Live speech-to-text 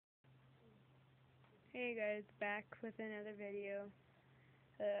Hey guys, back with another video.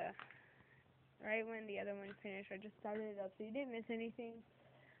 Right when the other one finished, I just started it up so you didn't miss anything.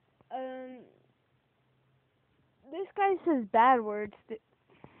 This guy says bad words,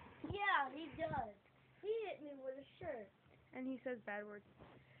 Yeah, he does. He hit me with a shirt. and he says bad words.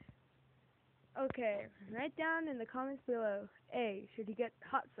 Okay, write down in the comments below. A, should he get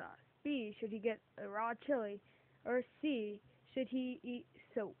hot sauce? B, should he get a raw chili? Or C, should he eat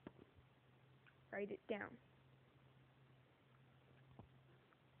soap? Write it down.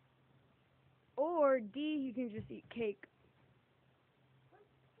 Or D, you can just eat cake.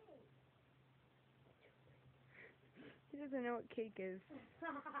 He doesn't know what cake is.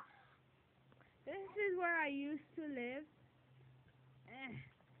 This is where I used to live.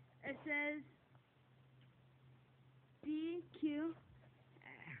 It says DQ.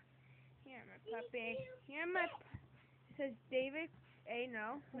 Here, my puppy. Here, my. It says David. A.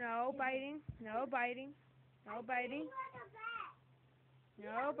 No biting. No biting. No biting.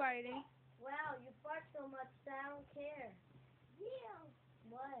 No biting. Wow, you fart so much that I don't care. Yeah.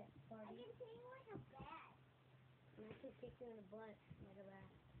 What? Party? I can see you like a bat. I'm going to kick you in the butt like a bat.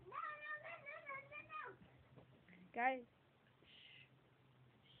 No. Guys.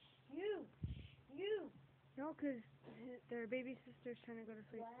 You. No, because their baby sister's trying to go to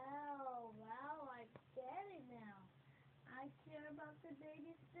sleep. Wow, I get it now. I care about the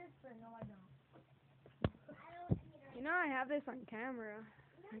baby sister. No, I don't. You know I have this on camera.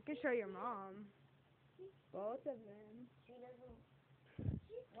 I can show your mom. Both of them. She doesn't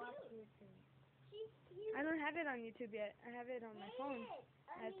watch YouTube. I don't have it on YouTube yet. I have it on my phone.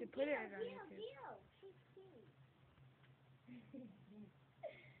 I have to put it on YouTube. She's cute.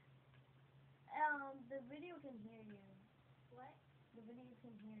 The video can hear you. What? The video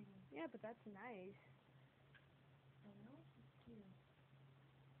can hear you. Yeah, but that's nice. I know, she's cute.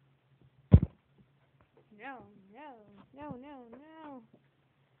 No.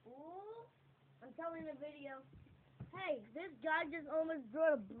 Ooh, I'm telling the video. Hey, this guy just almost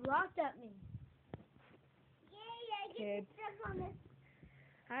brought a block at me. Yay, I Kid. get stuck on this.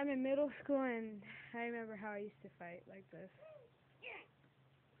 I'm in middle school and I remember how I used to fight like this.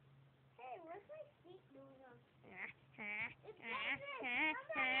 Hey, where's my feet going on?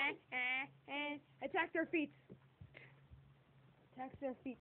 Attack their feet. Attack their feet.